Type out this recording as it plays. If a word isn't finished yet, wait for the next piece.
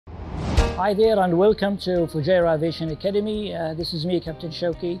Hi there and welcome to Fujairah Aviation Academy. This is me, Captain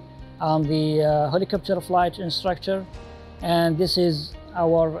Shawqi. I'm the Helicopter Flight Instructor, and this is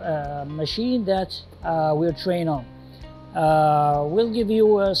our machine that we'll train on. We'll give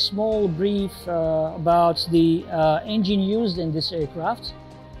you a small brief about the engine used in this aircraft.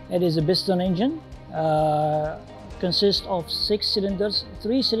 It is a piston engine, consists of 6 cylinders,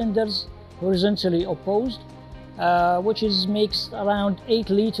 3 cylinders horizontally opposed, which makes around 8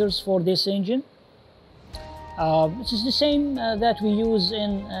 liters for this engine. It is the same that we use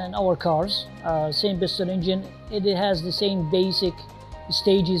in our cars, same piston engine. It has the same basic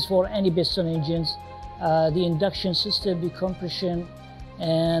stages for any piston engines, the induction system, the compression,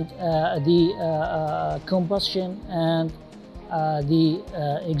 and the combustion, and the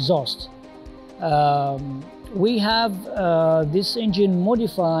exhaust. We have this engine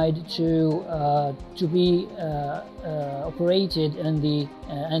modified to be operated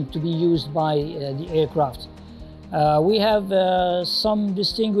and to be used by the aircraft. We have some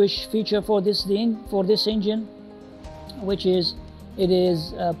distinguished feature for this engine, which is it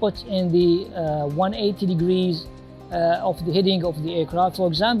is put in the 180 degrees of the heading of the aircraft. For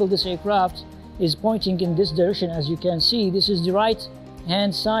example, this aircraft is pointing in this direction. As you can see, this is the right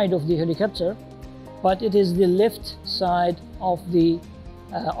hand side of the helicopter, but it is the left side of the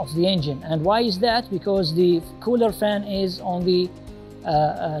engine. And why is that? Because the cooler fan is on the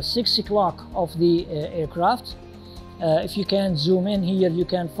 6 o'clock of the aircraft. If you can zoom in here, you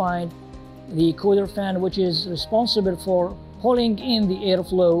can find the cooler fan, which is responsible for pulling in the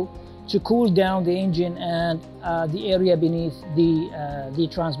airflow to cool down the engine and the area beneath the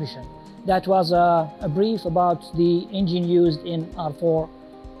transmission. That was a brief about the engine used in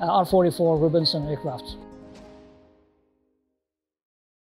R44 Robinson aircraft.